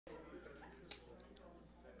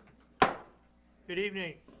Good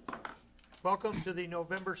evening. Welcome to the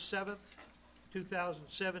November 7th,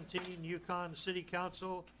 2017 Yukon City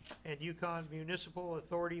Council and Yukon Municipal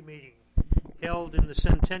Authority meeting held in the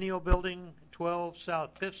Centennial Building, 12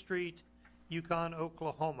 South 5th Street, Yukon,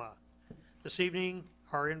 Oklahoma. This evening,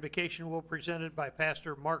 our invocation will be presented by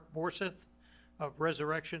Pastor Mark Borseth of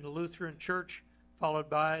Resurrection Lutheran Church, followed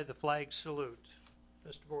by the flag salute.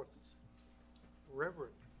 Mr. Borseth.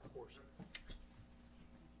 Reverend Borseth.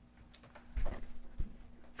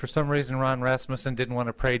 For some reason, Ron Rasmussen didn't want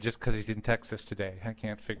to pray just because he's in Texas today. I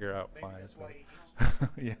can't figure out Maybe why. that's why he needs to.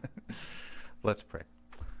 Yeah. Let's pray.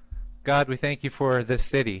 God, we thank you for this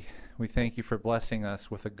city. We thank you for blessing us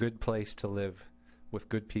with a good place to live, with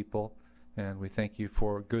good people, and we thank you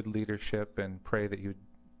for good leadership and pray that you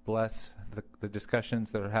bless the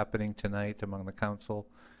discussions that are happening tonight among the council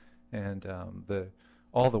and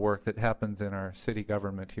all the work that happens in our city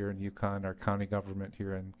government here in Yukon, our county government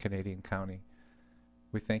here in Canadian County.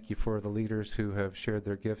 We thank you for the leaders who have shared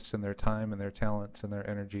their gifts and their time and their talents and their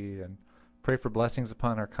energy, and pray for blessings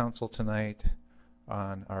upon our council tonight,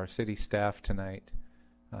 on our city staff tonight.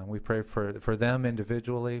 We pray for them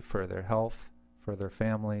individually, for their health, for their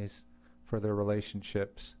families, for their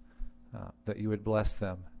relationships, that you would bless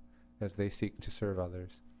them as they seek to serve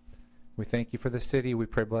others. We thank you for the city. We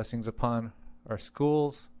pray blessings upon our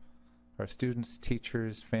schools, our students,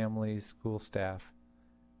 teachers, families, school staff.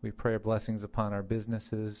 We pray blessings upon our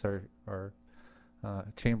businesses, our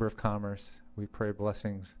Chamber of Commerce. We pray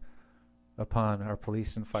blessings upon our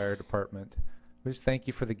police and fire department. We just thank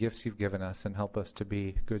you for the gifts you've given us and help us to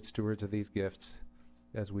be good stewards of these gifts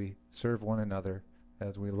as we serve one another,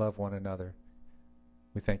 as we love one another.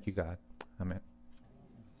 We thank you, God. Amen.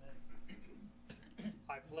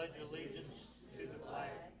 I pledge allegiance to the flag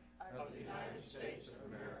of the United States of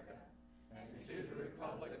America and to the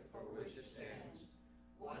republic for which it stands,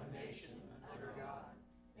 one nation under God,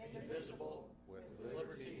 indivisible, with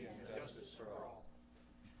liberty and justice for all.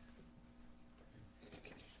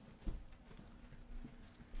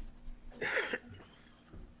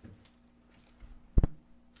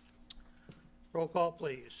 Roll call,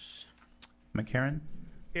 please. McCarran,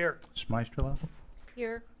 Here. Smeisterla,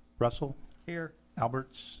 Here. Russell, Here.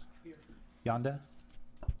 Alberts, Here. Yonda.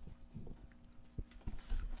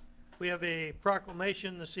 We have a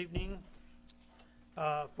proclamation this evening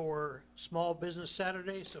for Small Business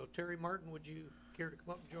Saturday. So Terry Martin, would you care to come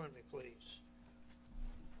up and join me, please?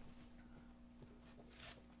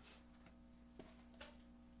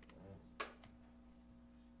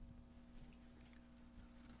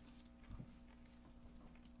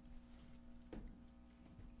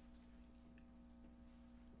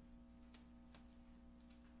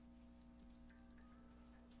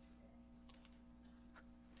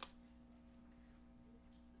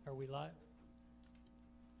 Are we live?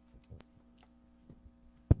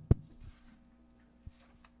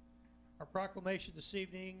 Our proclamation this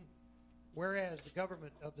evening, whereas the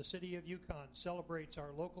government of the City of Yukon celebrates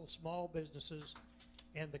our local small businesses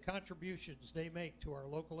and the contributions they make to our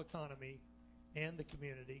local economy and the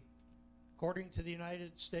community. According to the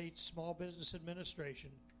United States Small Business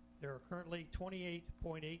Administration, there are currently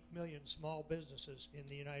 28.8 million small businesses in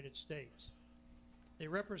the United States. They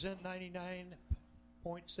represent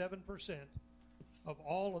 99.7% of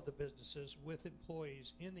all of the businesses with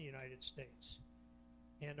employees in the United States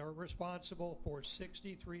and are responsible for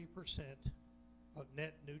 63% of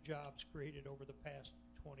net new jobs created over the past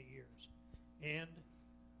 20 years. And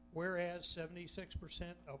whereas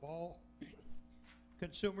 76% of all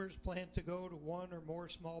consumers plan to go to one or more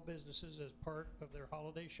small businesses as part of their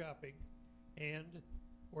holiday shopping, and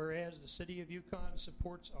whereas the City of Yukon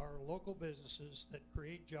supports our local businesses that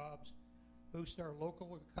create jobs, boost our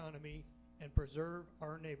local economy, and preserve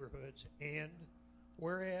our neighborhoods, and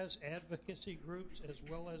whereas advocacy groups as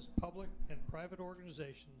well as public and private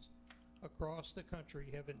organizations across the country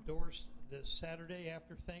have endorsed this Saturday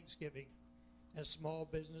after Thanksgiving as Small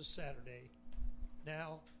Business Saturday.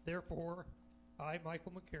 Now, therefore, I,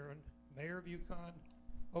 Michael McCarran, Mayor of Yukon,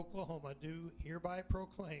 Oklahoma, do hereby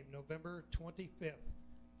proclaim November 25th,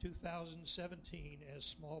 2017 as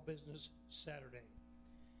Small Business Saturday,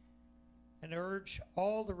 and urge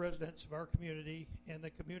all the residents of our community and the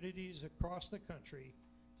communities across the country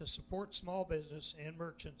to support small business and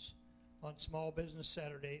merchants on Small Business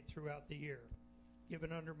Saturday throughout the year.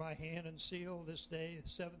 Given under my hand and seal this day, the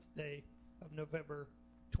 7th day of November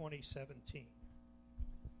 2017.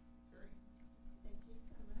 Thank you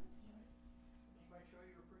so much. Anybody show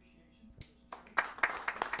your appreciation for this?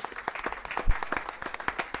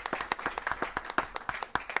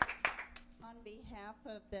 On behalf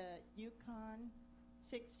of the Yukon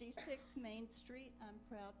 66 Main Street. I'm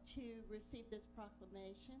proud to receive this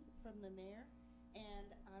proclamation from the mayor,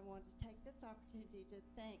 and I want to take this opportunity to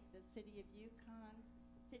thank the City of Yukon,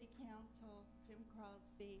 City Council, Jim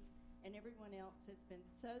Crosby, and everyone else that's been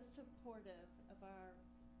so supportive of our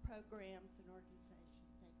programs and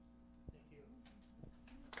organization. Thank you. Thank you.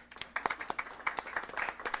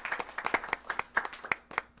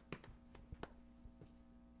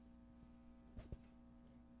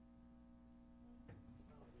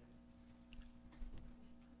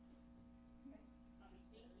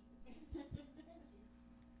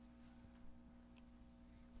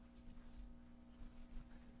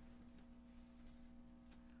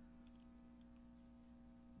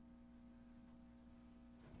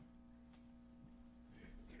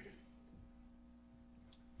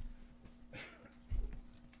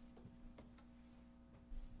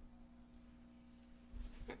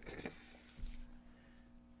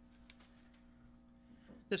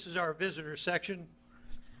 This is our visitor section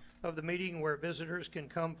of the meeting where visitors can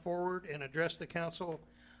come forward and address the council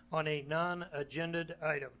on a non-agended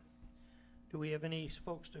item. Do we have any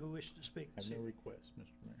folks who wish to speak? I have no requests,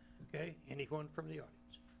 Mr. Mayor. Okay, anyone from the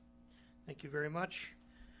audience? Thank you very much.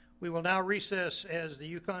 We will now recess as the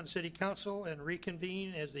Yukon City Council and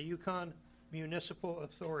reconvene as the Yukon Municipal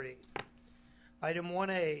Authority. Item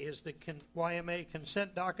 1A is the YMA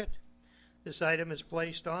consent docket. This item is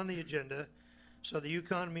placed on the agenda so the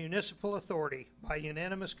Yukon Municipal Authority, by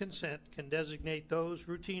unanimous consent, can designate those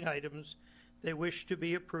routine items they wish to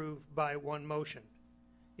be approved by one motion.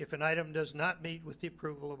 If an item does not meet with the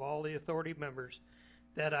approval of all the authority members,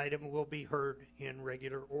 that item will be heard in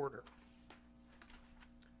regular order.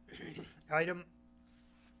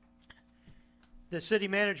 The city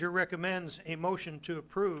manager recommends a motion to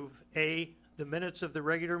approve A, the minutes of the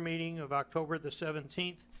regular meeting of October the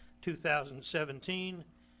 17th, 2017,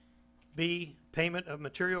 B, payment of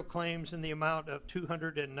material claims in the amount of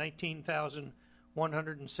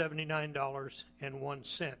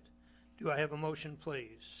 $219,179.01. Do I have a motion,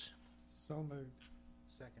 please? So moved.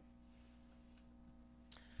 Second.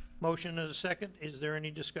 Motion and a second. Is there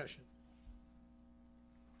any discussion?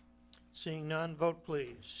 Seeing none, vote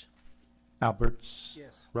please. Alberts.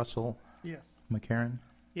 Yes. Russell. Yes. McCarron.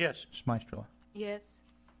 Yes. Smystrela. Yes.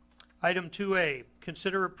 Item 2A,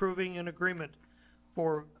 consider approving an agreement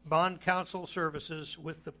for bond counsel services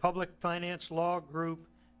with the Public Finance Law Group,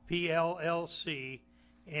 PLLC,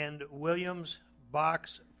 and Williams,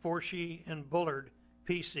 Box, Forshee, and Bullard,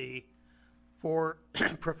 PC, for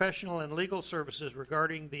professional and legal services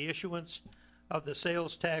regarding the issuance of the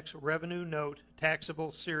sales tax revenue note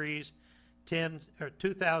taxable series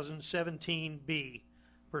 2017B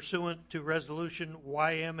pursuant to resolution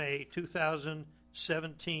YMA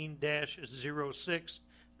 2017-06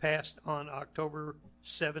 passed on October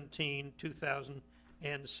 17,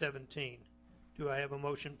 2017. Do I have a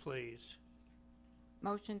motion, please?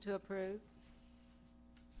 Motion to approve.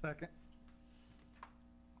 Second.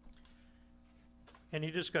 Any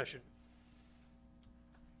discussion?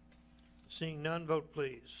 Seeing none, vote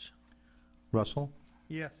please. Russell.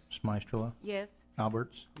 Yes. Smystrela. Yes.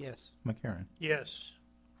 Alberts. Yes. McCarron. Yes.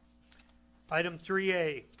 Item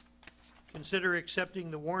 3A, consider accepting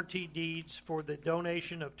the warranty deeds for the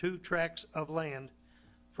donation of 2 tracts of land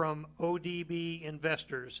from ODB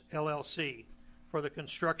Investors, LLC, for the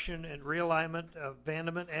construction and realignment of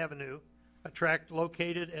Vandeman Avenue, a tract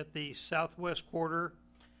located at the southwest quarter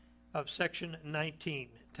of Section 19,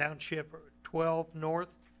 Township 12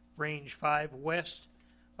 North, Range 5 West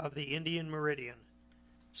of the Indian Meridian,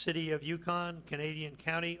 City of Yukon, Canadian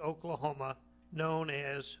County, Oklahoma, known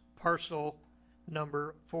as Parcel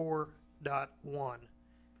Number 4.1,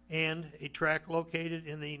 and a tract located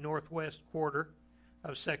in the northwest quarter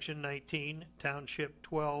of Section 19, Township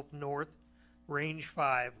 12 North, Range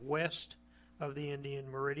 5 West of the Indian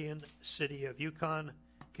Meridian, City of Yukon,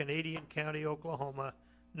 Canadian County, Oklahoma,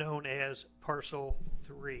 known as Parcel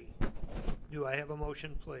 3. Do I have a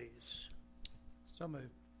motion, please? So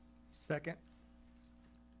moved. Second.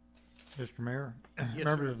 Mr. Mayor, Yes,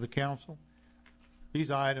 members sir. of the council, these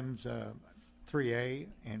items, 3A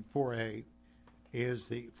and 4A,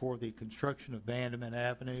 is for the construction of Vandeman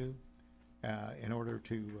Avenue in order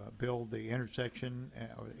to build the intersection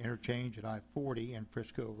or the interchange at I-40 and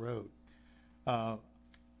Frisco Road.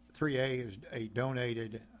 3A is a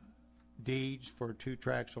donated deeds for 2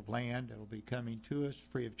 tracts of land that will be coming to us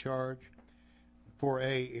free of charge.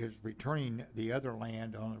 4A is returning the other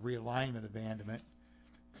land on the realignment of Vandeman,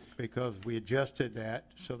 because we adjusted that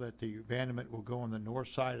so that the abandonment will go on the north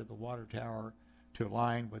side of the water tower to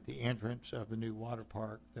align with the entrance of the new water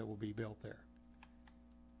park that will be built there.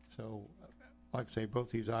 So like I say,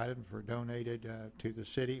 both these items were donated to the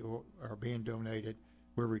city or are being donated.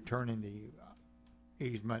 We're returning the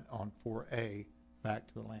easement on 4A back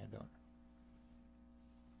to the landowner.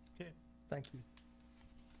 Okay. Thank you.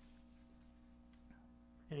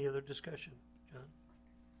 Any other discussion, John?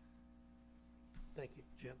 Thank you,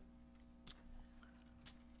 Jim.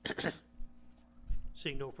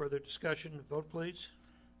 Seeing no further discussion, vote please.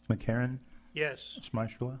 McCarron, Yes.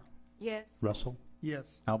 Smystrela, Yes. Russell,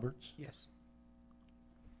 Yes. Alberts, Yes.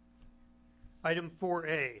 Item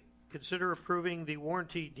 4A, consider approving the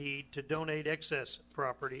warranty deed to donate excess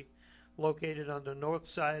property located on the north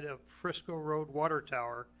side of Frisco Road Water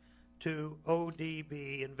Tower to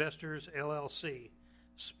ODB Investors LLC,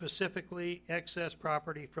 specifically excess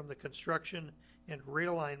property from the construction and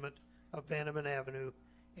realignment of Vandeman Avenue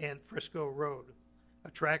and Frisco Road,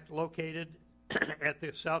 a tract located at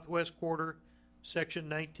the southwest quarter, Section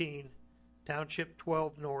 19, Township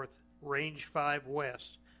 12 North, Range 5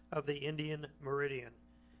 West of the Indian Meridian,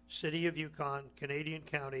 City of Yukon, Canadian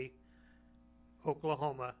County,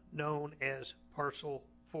 Oklahoma, known as Parcel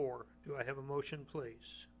 4. Do I have a motion,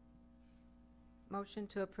 please? Motion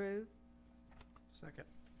to approve? Second.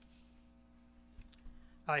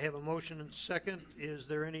 I have a motion and second. Is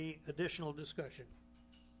there any additional discussion?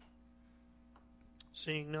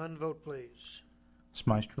 Seeing none, vote please.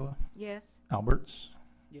 Smystrela, Yes. Alberts,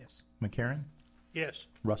 Yes. McCarron, Yes.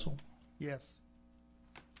 Russell. Yes.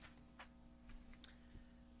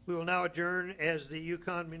 We will now adjourn as the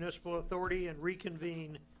Yukon Municipal Authority and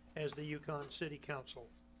reconvene as the Yukon City Council.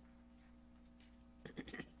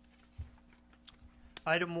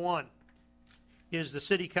 Item 1 is the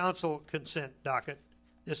City Council consent docket.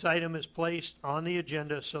 This item is placed on the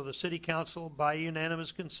agenda so the City Council, by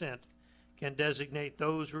unanimous consent, can designate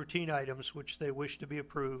those routine items which they wish to be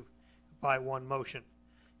approved by one motion.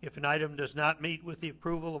 If an item does not meet with the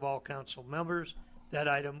approval of all council members, that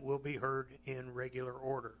item will be heard in regular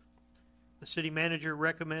order. The city manager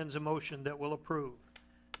recommends a motion that will approve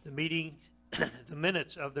the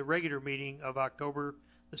minutes of the regular meeting of October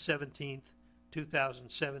the 17th,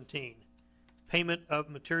 2017. Payment of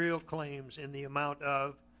material claims in the amount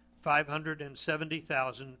of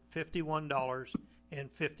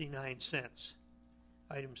 $570,051.59.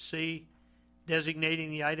 Item C, designating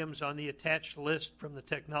the items on the attached list from the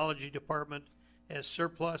Technology Department as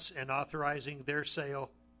surplus and authorizing their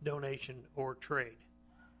sale, donation, or trade.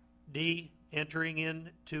 D, entering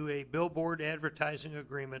into a billboard advertising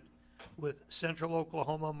agreement with Central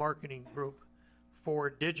Oklahoma Marketing Group for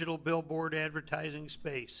digital billboard advertising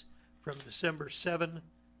space from December 7,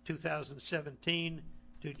 2017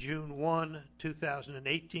 to June 1,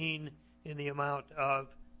 2018 in the amount of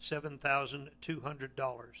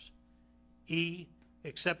 $7,200. E,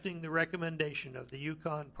 accepting the recommendation of the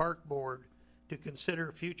Yukon Park Board to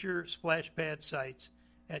consider future splash pad sites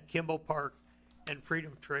at Kimball Park and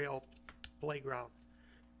Freedom Trail Playground.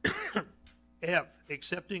 F,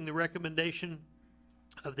 accepting the recommendation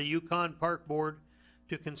of the Yukon Park Board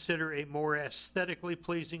to consider a more aesthetically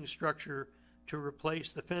pleasing structure to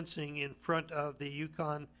replace the fencing in front of the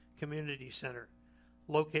Yukon Community Center,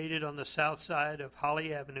 located on the south side of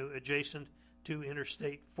Holly Avenue adjacent to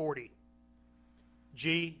Interstate 40.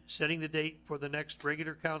 G, setting the date for the next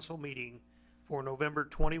regular council meeting for November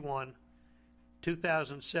 21,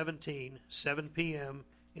 2017, 7 p.m.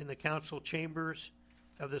 in the council chambers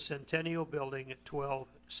of the Centennial Building at 12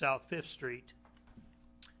 South 5th Street.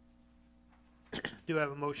 Do I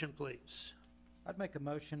have a motion, please? I'd make a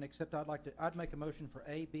motion, except I'd make a motion for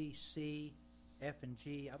A, B, C, F, and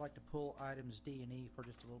G. I'd like to pull items D and E for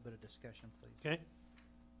just a little bit of discussion, please. Okay.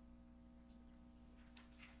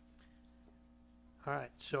 All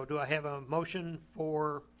right, so do I have a motion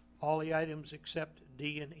for all the items except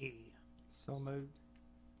D and E? So moved.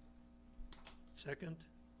 Second?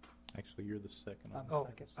 Actually, you're the second. I'm Oh,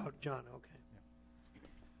 second. oh, John, okay.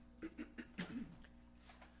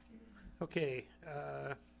 Okay,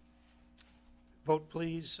 vote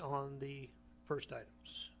please on the first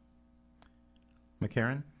items.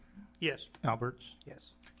 McCarron, Yes. Alberts,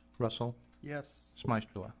 Yes. Russell, Yes.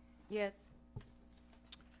 Smystrela. Yes.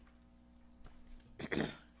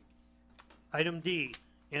 Item D,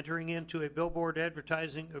 entering into a billboard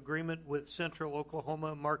advertising agreement with Central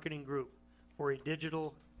Oklahoma Marketing Group for a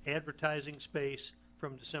digital advertising space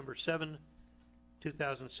from December 7,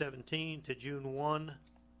 2017 to June 1,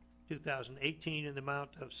 2018 in the amount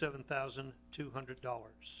of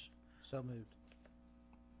 $7,200. So moved.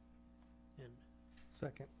 And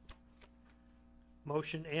Second.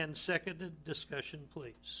 motion and seconded, discussion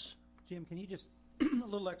please. Jim, can you just, a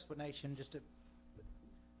little explanation, just to,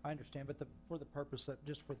 I understand, but for the purpose of,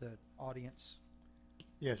 just for the audience,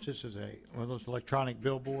 Yes, this is one of those electronic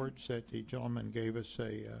billboards that the gentleman gave us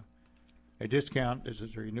a discount. This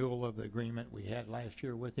is a renewal of the agreement we had last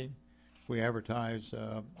year with him. We advertise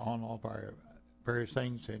on all of our various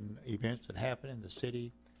things and events that happen in the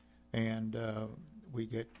city, and we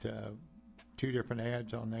get 2 different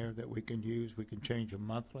ads on there that we can use. We can change them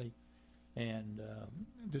monthly, and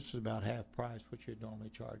this is about half price what you'd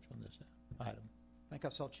normally charge on this item. I think I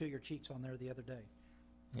saw Chew Your Cheeks on there the other day.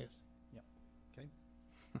 Yes. Yep. Okay.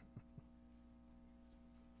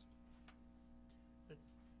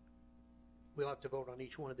 We'll have to vote on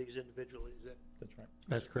each one of these individually, is that? That's right.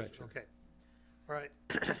 That's correct, sir. Okay. All right.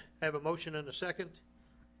 I have a motion and a second.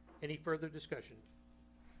 Any further discussion?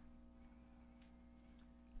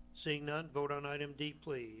 Seeing none, vote on item D,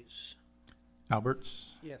 please.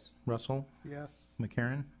 Alberts, Yes. Russell, Yes.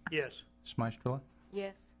 McCarron, Yes. Smystrela,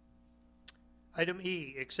 Yes. Item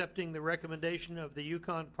E, accepting the recommendation of the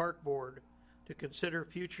Yukon Park Board to consider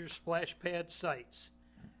future splash pad sites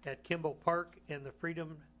at Kimball Park and the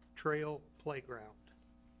Freedom Trail Playground.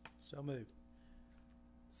 So moved.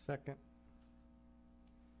 Second.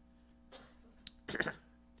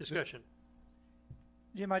 Discussion.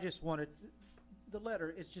 Jim, I just wanted, the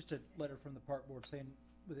letter, it's just a letter from the park board saying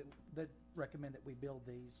that recommend that we build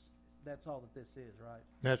these. That's all that this is, right?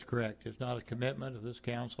 That's correct. It's not a commitment of this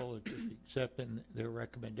council. It's just accepting their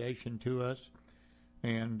recommendation to us.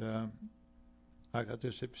 And I got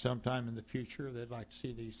this at sometime in the future, they'd like to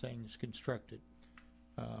see these things constructed.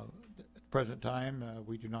 At the present time,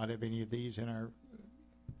 we do not have any of these in our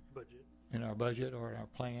budget or in our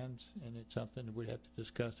plans, and it's something that we'd have to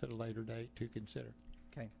discuss at a later date to consider.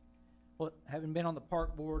 Okay. Well, having been on the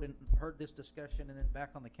park board and heard this discussion and then back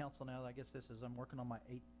on the council now, I guess I'm working on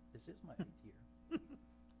this is my 8th year.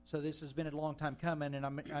 So this has been a long time coming, and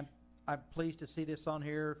I'm pleased to see this on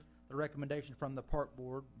here, the recommendation from the park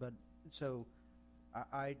board. But so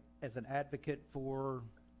I as an advocate for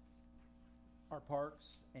our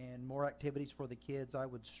parks and more activities for the kids, I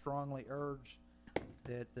would strongly urge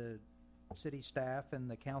that the city staff and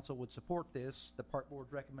the council would support this, the park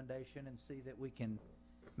board's recommendation, and see that we can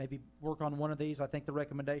maybe work on one of these. I think the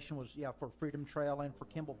recommendation was, for Freedom Trail and for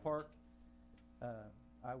Kimball Park.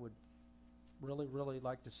 I would really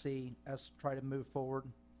like to see us try to move forward.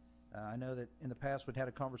 I know that in the past we'd had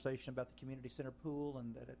a conversation about the community center pool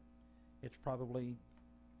and that it's probably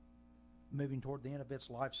moving toward the end of its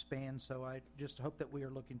lifespan. So I just hope that we are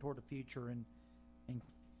looking toward the future and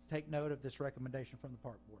take note of this recommendation from the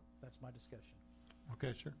park board. That's my discussion.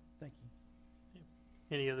 Okay, sir. Thank you.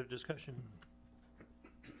 Any other discussion?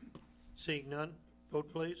 Seeing none, vote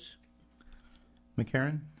please.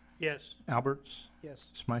 McCarron, Yes. Alberts,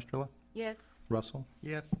 Yes. Smystrela, Yes. Russell,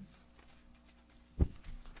 Yes.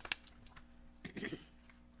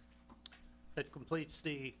 That completes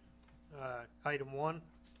the item 1.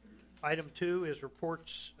 Item 2 is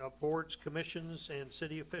reports of boards, commissions, and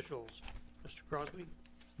city officials. Mr. Crosby?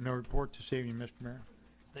 No report this evening, Mr. Mayor.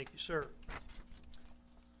 Thank you, sir.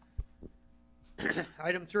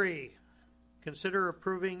 Item 3, consider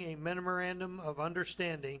approving a memorandum of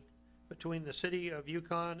understanding between the City of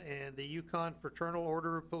Yukon and the Yukon Fraternal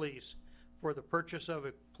Order of Police for the purchase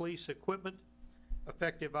of police equipment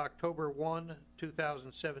effective October 1,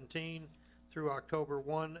 2017 through October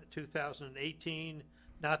 1, 2018,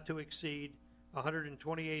 not to exceed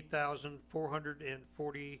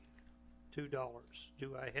 $128,442.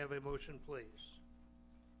 Do I have a motion, please?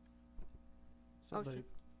 So Motion. moved.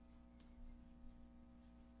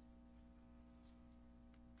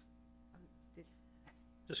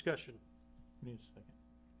 Discussion. need a second.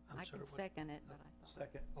 I'm I sorry, can what- second it, but I thought.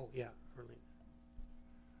 Second. Oh, yeah, Early.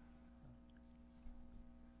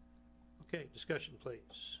 Okay, discussion,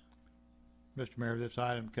 please. Mr. Mayor, this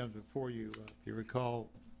item comes before you. If you recall,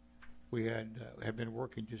 we have been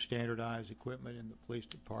working to standardize equipment in the police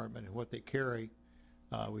department and what they carry.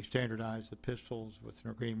 We standardized the pistols with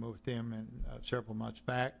an agreement with them several months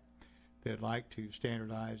back. They'd like to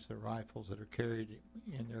standardize the rifles that are carried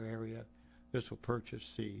in their area. This will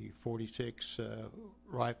purchase the 46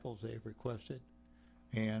 rifles they've requested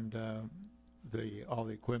and all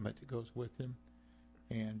the equipment that goes with them.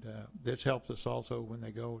 And this helps us also when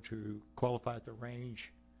they go to qualify at the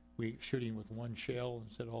range. We shooting with one shell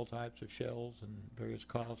instead of all types of shells and various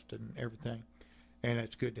costs and everything. And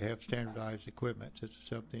it's good to have standardized equipment. This is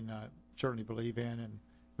something I certainly believe in and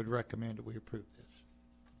would recommend that we approve this.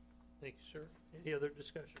 Thank you, sir. Any other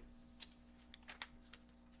discussion?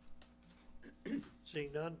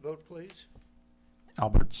 Seeing none, vote please.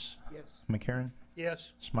 Alberts, Yes. McCarron,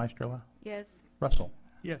 Yes. Smystrela, Yes. Russell.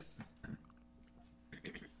 Yes.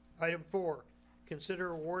 Item 4, consider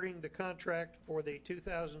awarding the contract for the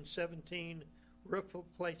 2017 roof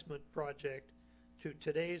replacement project to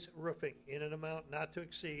Today's Roofing in an amount not to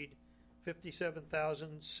exceed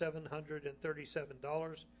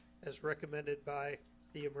 $57,737 as recommended by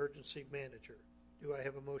the emergency manager. Do I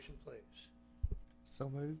have a motion, please? So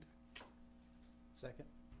moved. Second.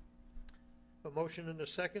 A motion and a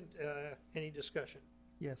second. Any discussion?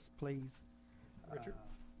 Yes, please. Richard?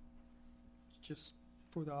 Just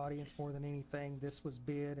for the audience more than anything, this was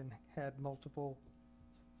bid and had multiple,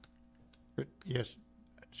 But yes,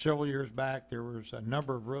 several years back, there was a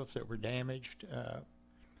number of roofs that were damaged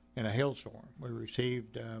in a hailstorm. We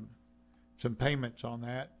received some payments on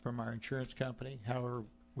that from our insurance company. However,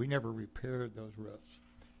 we never repaired those roofs.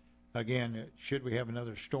 Again, should we have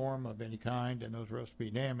another storm of any kind and those roofs be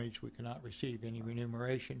damaged, we cannot receive any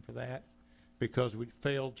remuneration for that because we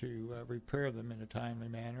failed to repair them in a timely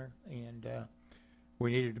manner, and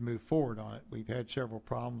we needed to move forward on it. We've had several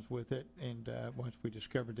problems with it, and once we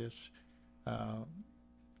discovered this,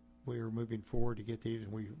 we were moving forward to get these,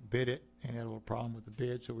 and we bid it and had a little problem with the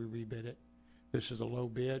bid, so we rebid it. This is a low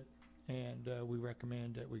bid, and we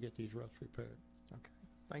recommend that we get these roofs repaired. okay,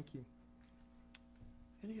 thank you.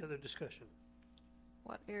 Any other discussion?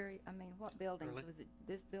 What area, what buildings? Really? Was it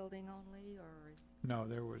this building only or is No,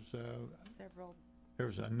 there was several?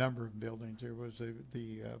 a number of buildings. There was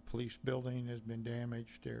the police building has been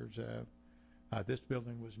damaged. There's this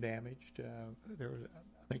building was damaged. There was,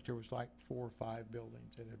 I think there was like 4 or 5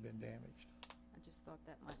 buildings that have been damaged. I just thought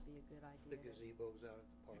that might be a good The idea. gazebo's out at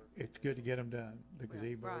the park. It's good to get them done. The Well,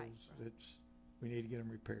 gazebos, right. we need to get them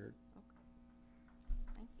repaired.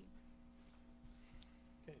 Thank you.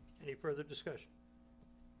 Okay, any further discussion?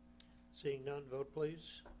 Seeing none, vote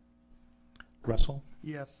please. Russell,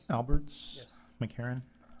 Yes, Alberts. Yes. McCarron,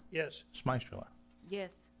 Yes. Smystrela.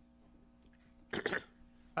 Yes.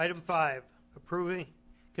 Item 5,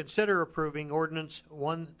 consider approving ordinance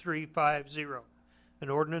 1350, an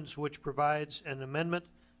ordinance which provides an amendment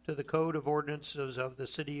to the Code of Ordinances of the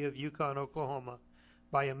City of Yukon, Oklahoma,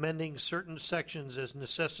 by amending certain sections as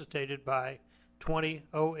necessitated by 20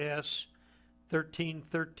 OS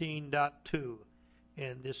 1313.2.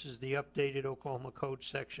 And this is the updated Oklahoma Code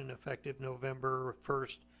section effective November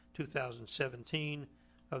 1st, 2017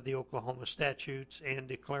 of the Oklahoma statutes and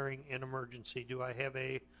declaring an emergency. Do I have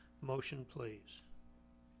a motion, please?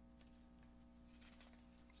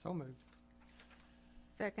 so moved.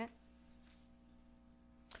 Second?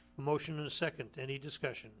 A motion and a second. Any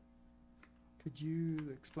discussion? Could you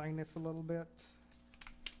explain this a little bit?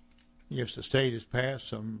 Yes, the state has passed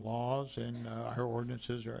some laws, and our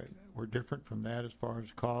ordinances were different from that as far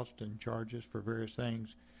as cost and charges for various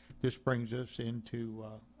things. This brings us into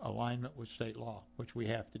alignment with state law, which we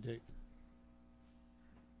have to do.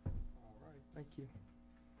 All right, thank you.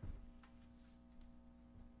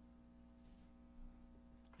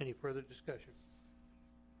 Any further discussion?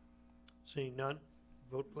 Seeing none,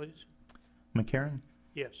 vote please. McCarron,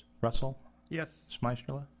 Yes. Russell, Yes,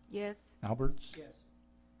 Smystrela, Yes. Alberts. Yes.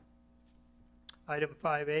 Item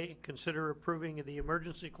 5A, consider approving the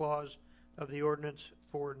emergency clause of the ordinance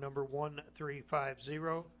for number 1350.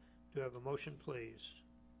 Do I have a motion, please?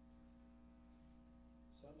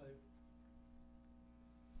 So moved.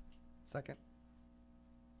 second.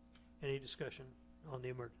 Any discussion on the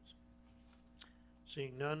emergency?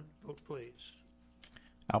 Seeing none, vote please.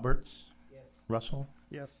 Alberts, Yes. Russell,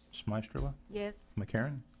 Yes, Smystrela, Yes.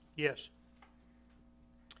 McCarron. Yes.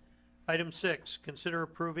 Item 6, consider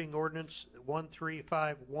approving ordinance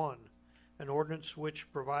 1351, an ordinance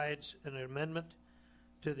which provides an amendment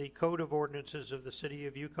to the Code of Ordinances of the City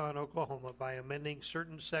of Yukon, Oklahoma by amending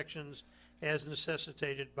certain sections as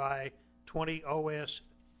necessitated by 20 OS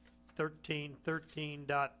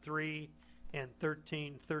 1313.3 and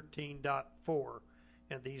 1313.4.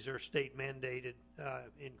 And these are state mandated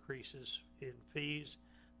increases in fees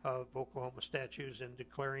of Oklahoma statutes and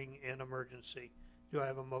declaring an emergency. Do I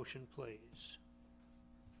have a motion, please?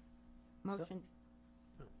 Motion.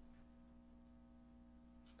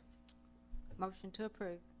 Motion to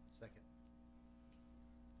approve. Second.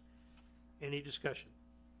 Any discussion?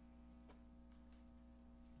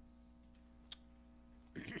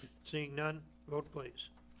 Seeing none, vote please.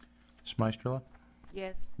 Smystrela,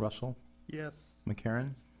 Yes. Russell, yes,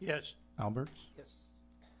 McCarron, Yes. Alberts. Yes.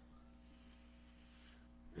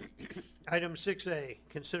 Item 6A,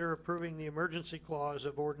 consider approving the emergency clause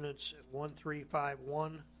of ordinance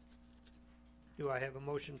 1351. Do I have a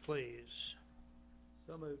motion, please?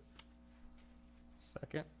 So moved.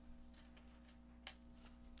 second.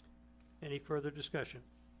 Any further discussion?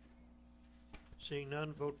 Seeing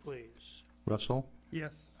none, vote please. Russell,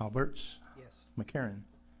 Yes, Alberts, Yes. McCarron.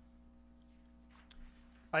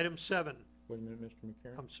 Item 7, Wait a minute, Mr.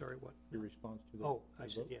 McCarron. I'm sorry, what? Your response to the Oh, to I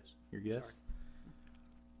the said vote? yes. Your yes? Sorry.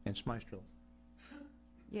 And Smystrela.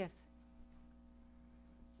 Yes.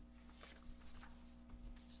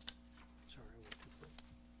 Sorry, I went too quick.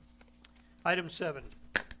 Item 7,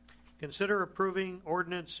 consider approving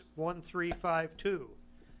ordinance 1352,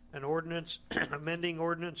 an ordinance amending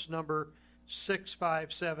ordinance number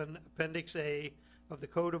 657, Appendix A of the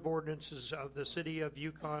Code of Ordinances of the City of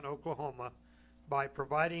Yukon, Oklahoma, by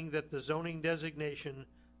providing that the zoning designation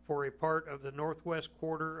for a part of the northwest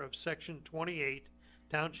quarter of Section 28,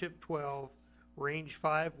 Township 12, Range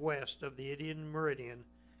 5 west of the Indian Meridian,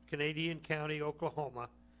 Canadian County, Oklahoma,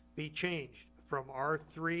 be changed from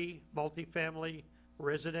R3 Multifamily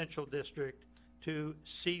Residential District to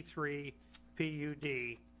C3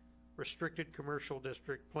 PUD, Restricted Commercial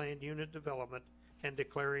District Planned Unit Development, and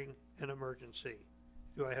declaring an emergency.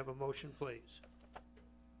 Do I have a motion, please?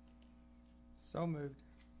 So moved.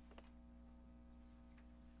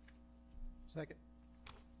 Second.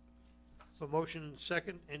 A motion and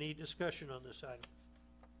second. Any discussion on this item?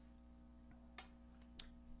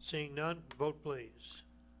 Seeing none, vote please.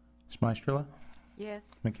 Smystrela, Yes.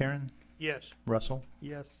 McCarron, Yes. Russell,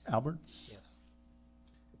 Yes. Alberts. Yes.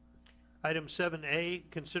 Item 7A,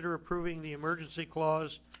 consider approving the emergency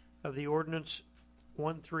clause of the ordinance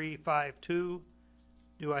 1352.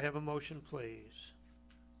 Do I have a motion, please?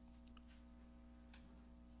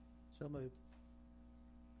 So moved.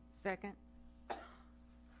 Second.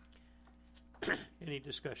 Any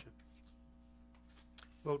discussion?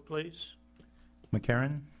 Vote please.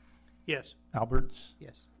 McCarron, Yes. Alberts,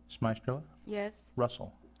 Yes. Smystrela, Yes.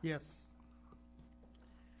 Russell. Yes.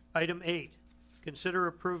 Item 8, consider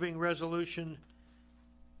approving resolution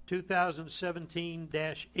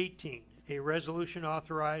 2017-18, a resolution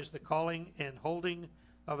authorize the calling and holding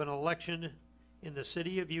of an election in the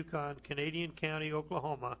City of Yukon, Canadian County,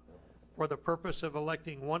 Oklahoma, for the purpose of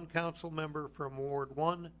electing one council member from Ward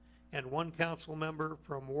 1 and one council member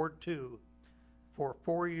from Ward 2 for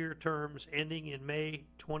 4-year terms ending in May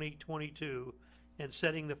 2022 and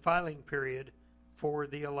setting the filing period for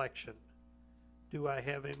the election. Do I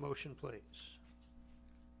have a motion, please?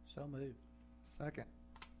 So moved. Second.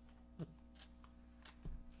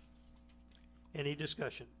 Any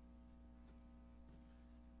discussion?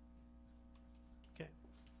 Okay.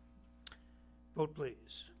 Vote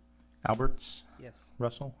please. Alberts, Yes.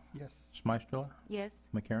 Russell, Yes. Smystrela, Yes.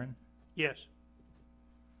 McCarron. Yes.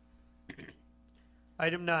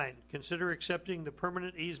 Item 9, consider accepting the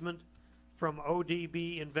permanent easement from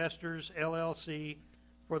ODB Investors LLC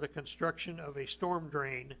for the construction of a storm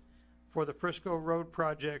drain for the Frisco Road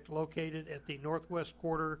project located at the northwest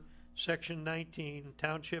quarter, Section 19,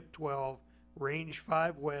 Township 12, Range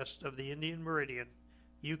 5 west of the Indian Meridian,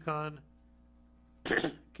 Yukon,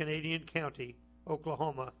 Canadian County,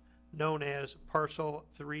 Oklahoma, known as Parcel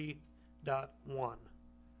 3.1.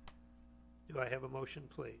 Do I have a motion,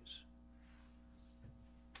 please?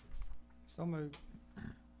 So moved.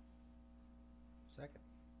 Second.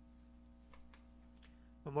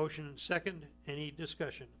 A motion and second. Any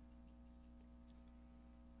discussion?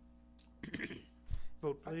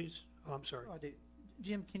 Vote, please. Oh, I'm sorry. Oh, I do.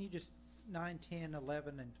 Jim, can you just 9, 10,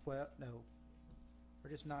 11, and 12? No. Or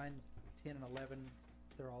just 9, 10, and 11?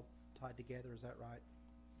 They're all tied together. Is that right?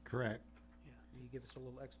 Correct. Can you give us a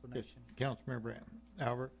little Yes, explanation? Councilmember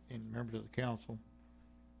Albert and members of the council.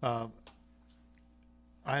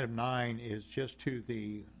 Item 9 is just to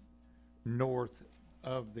the north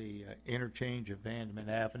of the interchange of Vandeman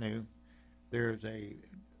Avenue. There's a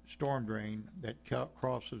storm drain that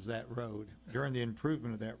crosses that road. During the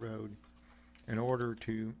improvement of that road, in order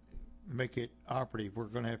to make it operative, we're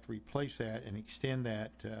going to have to replace that and extend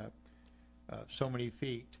that so many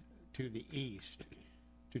feet to the east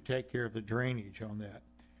to take care of the drainage on that.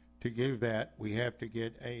 To do that, we have to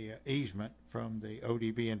get a easement from the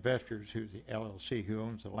ODB Investors, who's the LLC who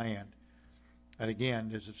owns the land. And again,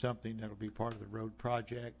 this is something that'll be part of the road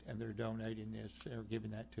project, and they're donating this, they're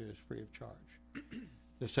giving that to us free of charge.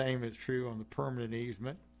 The same is true on the permanent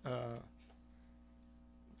easement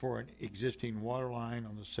for an existing water line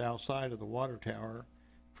on the south side of the water tower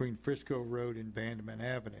between Frisco Road and Vandeman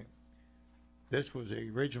Avenue. This was the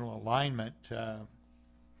original alignment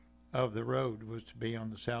of the road, was to be on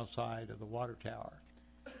the south side of the water tower.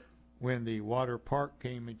 When the water park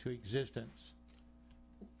came into existence,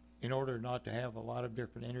 in order not to have a lot of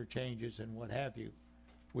different interchanges and what have you,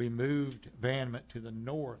 we moved Vandeman to the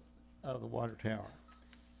north of the water tower.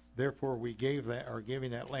 Therefore, we gave that, or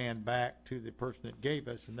giving that land back to the person that gave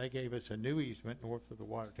us, and they gave us a new easement north of the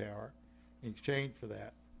water tower in exchange for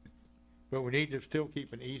that. But we need to still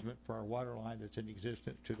keep an easement for our water line that's in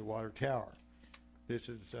existence to the water tower. This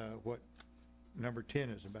is what number 10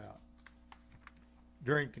 is about.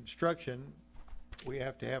 During construction, we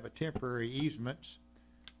have to have a temporary easements,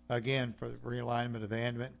 again, for the realignment of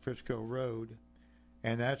Andament and Frisco Road,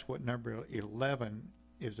 and that's what number 11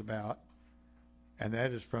 is about. And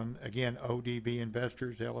that is from, again, ODB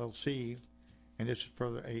Investors LLC, and this is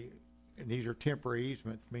for and these are temporary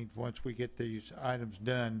easements, means once we get these items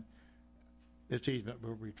done, this easement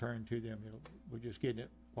will return to them. We're just getting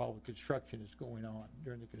it while the construction is going on,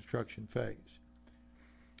 during the construction phase.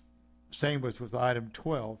 Same with item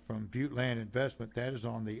 12 from Butte Land Investment. That is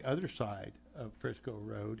on the other side of Frisco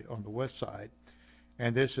Road, on the west side.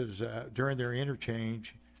 And this is during their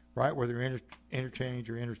interchange, right where their interchange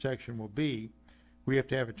or intersection will be, we have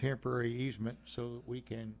to have a temporary easement so that we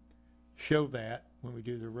can show that when we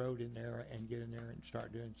do the road in there and get in there and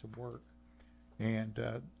start doing some work. And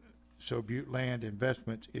so Butte Land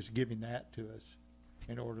Investments is giving that to us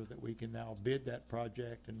in order that we can now bid that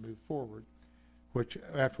project and move forward, which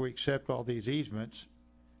after we accept all these easements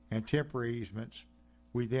and temporary easements,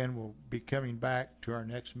 we then will be coming back to our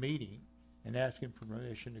next meeting and asking for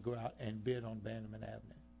permission to go out and bid on Vandeman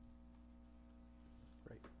Avenue.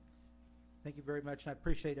 Great. Thank you very much. And I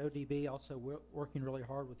appreciate ODB also working really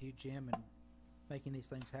hard with you, Jim, and making these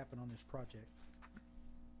things happen on this project.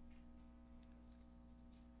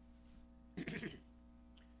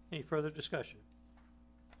 Any further discussion?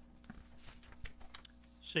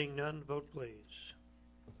 Seeing none, vote please.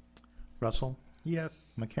 Russell,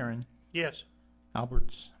 Yes. McCarron, Yes.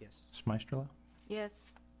 Alberts, Yes. Smystrela,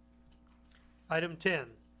 Yes. Item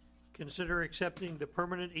 10, consider accepting the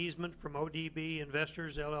permanent easement from ODB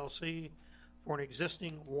Investors LLC for an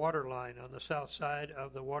existing water line on the south side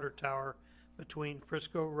of the water tower between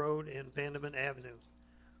Frisco Road and Vandeman Avenue,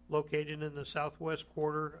 located in the southwest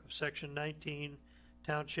quarter of Section 19,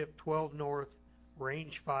 Township 12 North,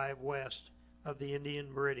 Range 5 West of the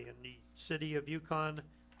Indian Meridian, the City of Yukon,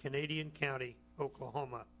 Canadian County,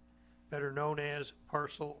 Oklahoma, better known as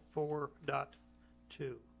Parcel 4.2.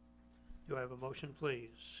 Do I have a motion,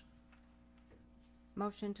 please?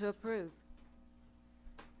 Motion to approve.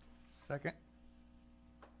 Second.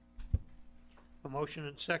 A motion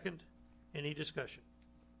and second. Any discussion?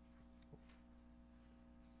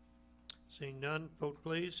 Seeing none, vote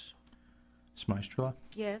please. Smystrela,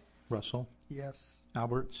 Yes. Russell, Yes.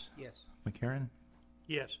 Alberts, Yes. McCarron,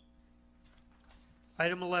 Yes.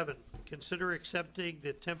 Item 11, consider accepting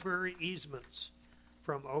the temporary easements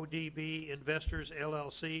from ODB Investors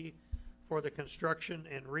LLC for the construction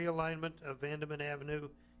and realignment of Vandeman Avenue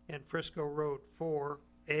and Frisco Road for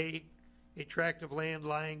a tract of land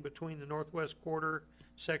lying between the northwest quarter,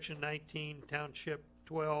 Section 19, Township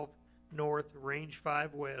 12 North, Range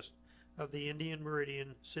 5 West of the Indian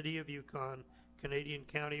Meridian, City of Yukon, Canadian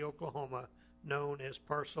County, Oklahoma, known as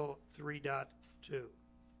Parcel 3.2.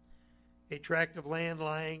 A tract of land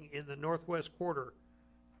lying in the northwest quarter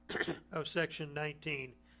of Section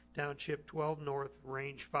 19, Township 12 North,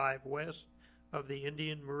 Range 5 West of the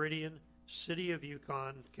Indian Meridian, City of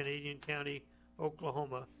Yukon, Canadian County,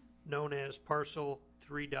 Oklahoma, known as Parcel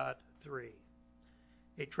 3.3.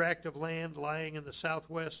 A tract of land lying in the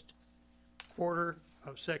southwest quarter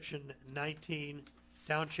of Section 19,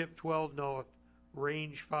 Township 12 North,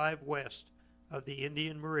 Range 5 West of the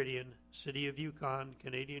Indian Meridian, City of Yukon,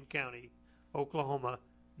 Canadian County, Oklahoma,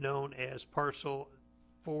 known as Parcel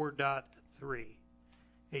 4.3.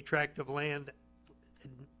 A tract of land,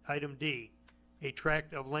 item D, a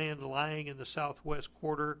tract of land lying in the southwest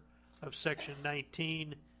quarter of Section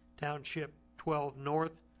 19, Township 12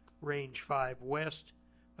 North, Range 5 West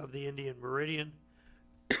of the Indian Meridian,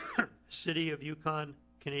 City of Yukon,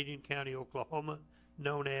 Canadian County, Oklahoma,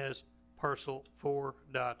 known as Parcel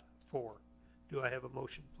 4.4. Do I have a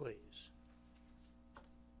motion, please?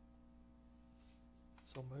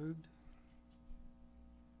 So moved.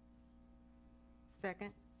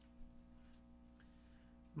 Second.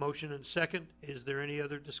 Motion and second. Is there any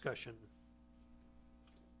other discussion?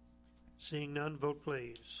 Seeing none, vote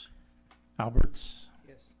please. Alberts,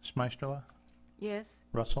 Yes. Smystrela, Yes.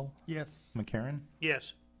 Russell, Yes. McCarron,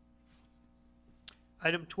 Yes.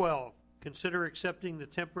 Item 12, consider accepting the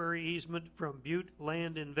temporary easement from Butte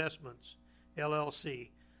Land Investments,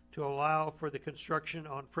 LLC, to allow for the construction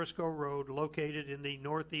on Frisco Road located in the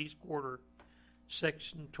northeast quarter,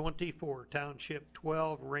 Section 24, Township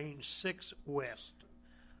 12, Range 6 West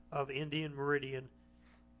of Indian Meridian,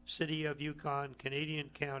 City of Yukon, Canadian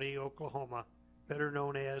County, Oklahoma, better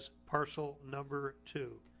known as Parcel Number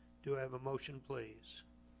 2. Do I have a motion, please?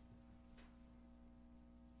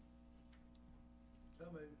 So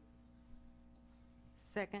moved.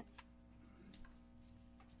 Second.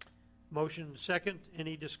 Motion second.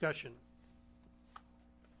 Any discussion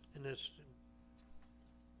in this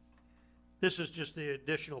This is just the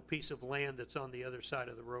additional piece of land that's on the other side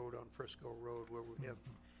of the road on Frisco Road where we have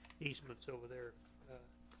easements over there.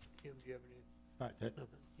 Kim, do you have any? Right, Nothing.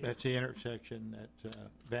 Yeah. that's the intersection that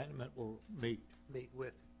abandonment will meet. Meet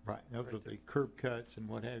with. Right, those Right are there. the curb cuts and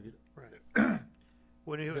what have you. Right.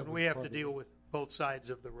 When That we was have part to of deal it. with both sides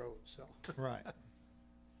of the road, so. Right.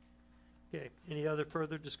 Okay, any other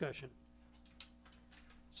further discussion?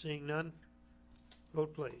 Seeing none,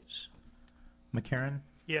 vote please. McCarron,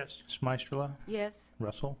 Yes. Smystrela, Yes.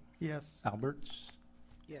 Russell, Yes. Alberts,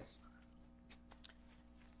 Yes.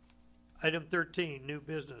 Item 13, new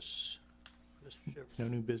business. Mr. Shivers. no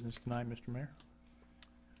new business tonight, Mr. Mayor.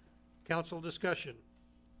 Council discussion.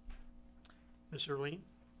 Ms. Erleen?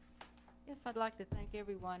 Yes, I'd like to thank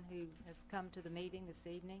everyone who has come to the meeting this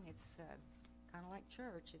evening. It's kind of like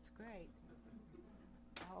church. It's great.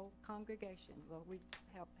 The whole congregation. Well, we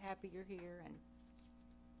happy you're here, and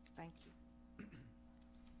thank you.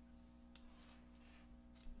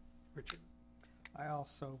 Richard? I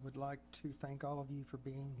also would like to thank all of you for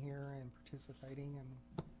being here and participating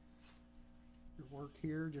in your work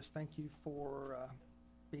here. Just thank you for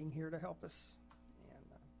being here to help us.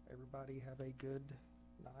 And everybody have a good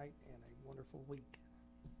night and a wonderful week.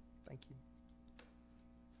 Thank you.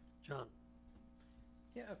 John?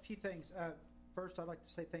 Yeah, a few things. First, I'd like to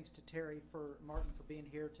say thanks to Terry Martin for being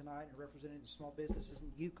here tonight and representing the small businesses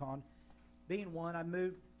in Yukon. Being one, I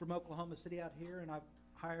moved from Oklahoma City out here, and I've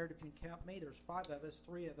hired, if you can count me, there's 5 of us,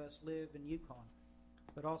 3 of us live in Yukon.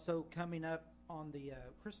 But also coming up on the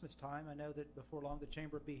Christmas time, I know that before long the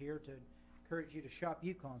Chamber will be here to encourage you to shop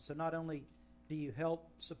Yukon. So not only do you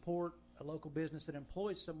help support a local business that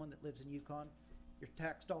employs someone that lives in Yukon, your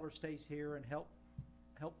tax dollar stays here and help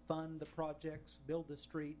fund the projects, build the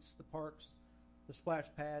streets, the parks, the splash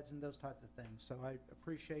pads, and those types of things. So I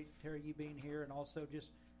appreciate, Terry, you being here, and also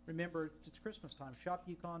just remember it's Christmas time. Shop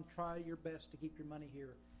Yukon. Try your best to keep your money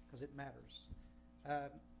here because it matters.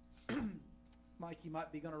 Mike, you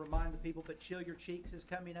might be going to remind the people, but Chill Your Cheeks is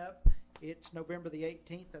coming up. It's November the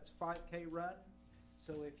 18th. That's 5K run.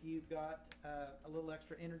 So if you've got a little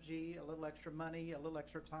extra energy, a little extra money, a little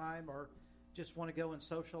extra time, or just want to go and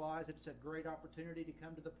socialize, it's a great opportunity to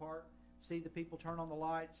come to the park, see the people turn on the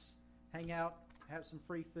lights, hang out, have some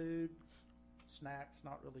free food, snacks,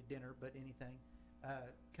 not really dinner, but anything.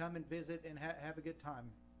 Come and visit and have a good time.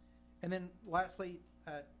 And then lastly,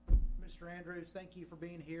 Mr. Andrews, thank you for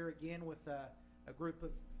being here again with a group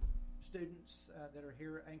of students that are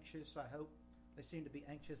here anxious. I hope they seem to be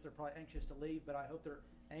anxious. They're probably anxious to leave, but I hope they're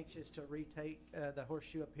anxious to retake the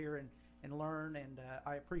horseshoe up here and learn, and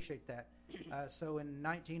I appreciate that. So in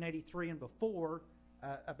 1983 and before,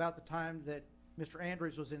 about the time that Mr.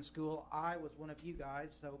 Andrews was in school, I was one of you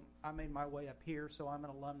guys, so I made my way up here. So I'm an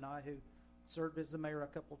alumni who served as the mayor a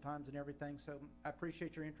couple of times and everything. So I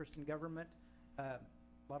appreciate your interest in government. A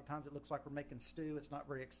lot of times it looks like we're making stew. It's not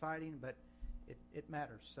very exciting, but it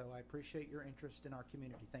matters. So I appreciate your interest in our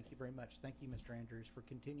community. Thank you very much. Thank you, Mr. Andrews, for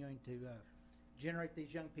continuing to generate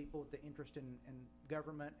these young people with the interest in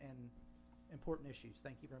government and important issues.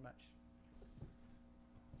 Thank you very much.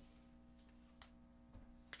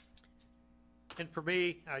 And for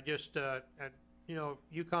me, I just,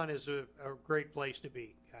 Yukon is a great place to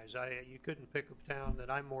be, guys. You couldn't pick a town that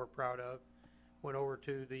I'm more proud of. Went over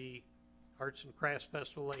to the Arts and Crafts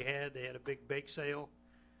Festival they had. They had a big bake sale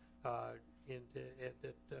that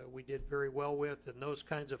we did very well with. And those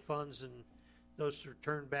kinds of funds, and those are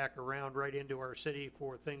turned back around right into our city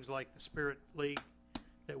for things like the Spirit League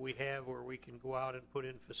that we have, where we can go out and put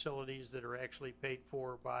in facilities that are actually paid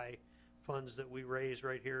for by funds that we raise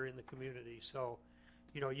right here in the community. So,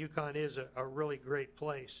 Yukon is a really great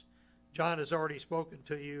place. John has already spoken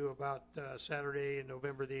to you about Saturday,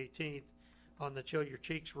 November the 18th, on the Chill Your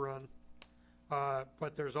Cheeks run.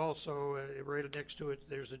 But there's also, right next to it,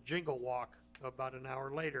 there's a jingle walk about an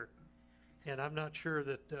hour later. And I'm not sure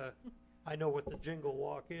that I know what the jingle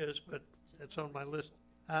walk is, but it's on my list.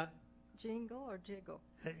 Jingle or jiggle?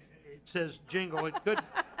 It says jingle. It could.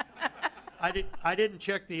 I didn't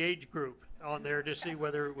check the age group on there to see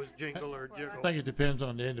whether it was jingle or jiggle. I think it depends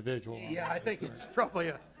on the individual. Yeah, I think it's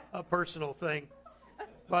probably a personal thing.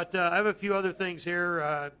 But I have a few other things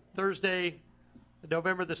here. Thursday,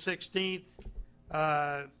 November the 16th,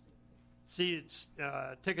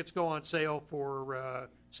 tickets go on sale for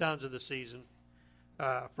Sounds of the Season.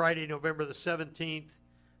 Friday, November the 17th,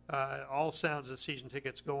 all Sounds of the Season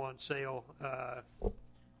tickets go on sale.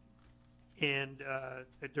 And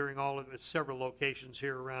during all of its several locations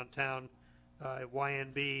here around town,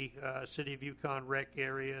 YNB, City of Yukon Rec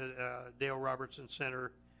area, Dale Robertson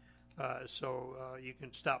Center. So you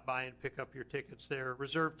can stop by and pick up your tickets there.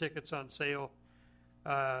 Reserve tickets on sale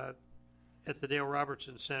at the Dale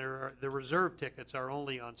Robertson Center, the reserve tickets are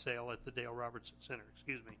only on sale at the Dale Robertson Center,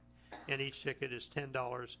 and each ticket is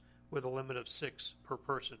 $10 with a limit of 6 per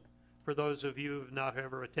person. For those of you who have not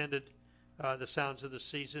ever attended, the Sounds of the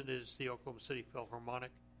Season is the Oklahoma City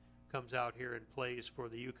Philharmonic, comes out here and plays for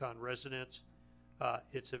the Yukon residents.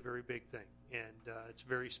 It's a very big thing, and it's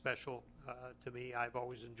very special to me. I've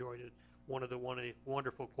always enjoyed it. One of the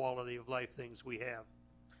wonderful quality of life things we have.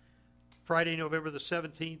 Friday, November the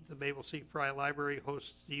 17th, the Maple Sea Fry Library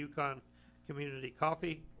hosts the Yukon Community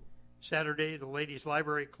Coffee. Saturday, the Ladies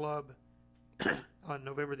Library Club on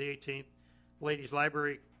November the 18th. Ladies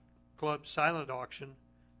Library Club silent auction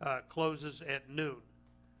closes at noon.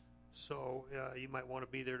 So you might want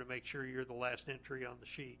to be there to make sure you're the last entry on the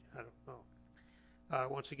sheet. I don't know.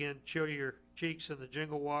 Once again, chill your cheeks in the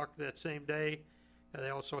Jingle Walk that same day. They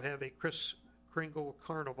also have a Kris Kringle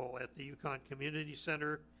Carnival at the Yukon Community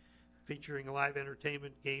Center, featuring live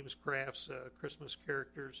entertainment, games, crafts, Christmas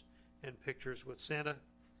characters, and pictures with Santa.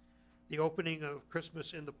 The opening of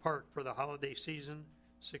Christmas in the Park for the holiday season,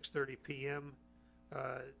 6:30 p.m.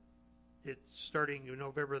 It's starting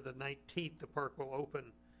November the 19th. The park will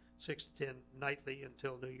open 6 to 10 nightly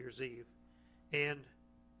until New Year's Eve. And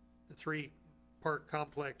the 3-park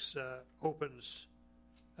complex opens.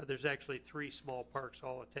 There's actually 3 small parks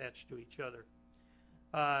all attached to each other.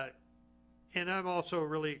 And I'm also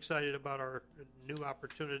really excited about our new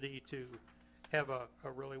opportunity to have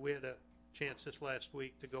we had a chance this last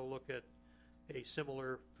week to go look at a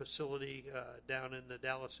similar facility down in the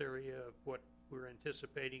Dallas area of what we're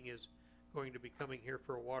anticipating is going to be coming here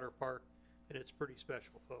for a water park, and it's pretty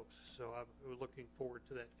special, folks. So I'm looking forward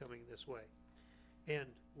to that coming this way. And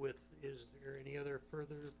is there any other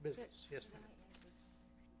further business? Yes, ma'am.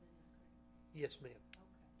 Yes, ma'am.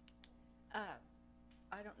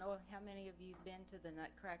 I don't know how many of you have been to the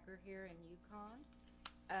Nutcracker here in Yukon.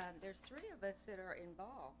 There's 3 of us that are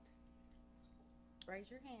involved. Raise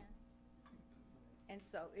your hand. And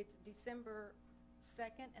so it's December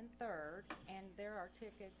 2nd and 3rd, and there are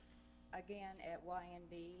tickets again at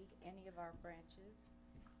YNB, any of our branches,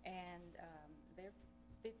 and they're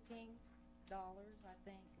 $15, I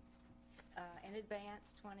think, in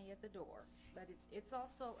advance, $20 at the door. But it's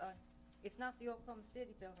also it's not the Oklahoma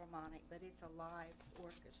City Philharmonic, but it's a live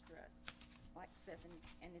orchestra, like 7,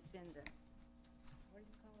 and it's in the, what do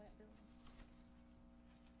you call that building?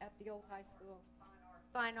 At the old high school.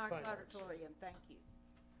 Fine Arts Auditorium, thank you.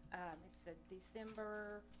 It's a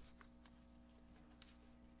December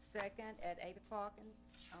 2nd at 8 o'clock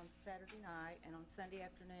on Saturday night, and on Sunday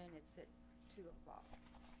afternoon it's at 2 o'clock.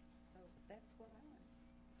 So that's what I want.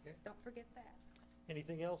 Okay. Don't forget that.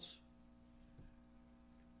 Anything else?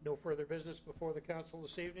 No further business before the council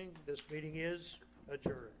this evening. This meeting is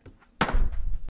adjourned.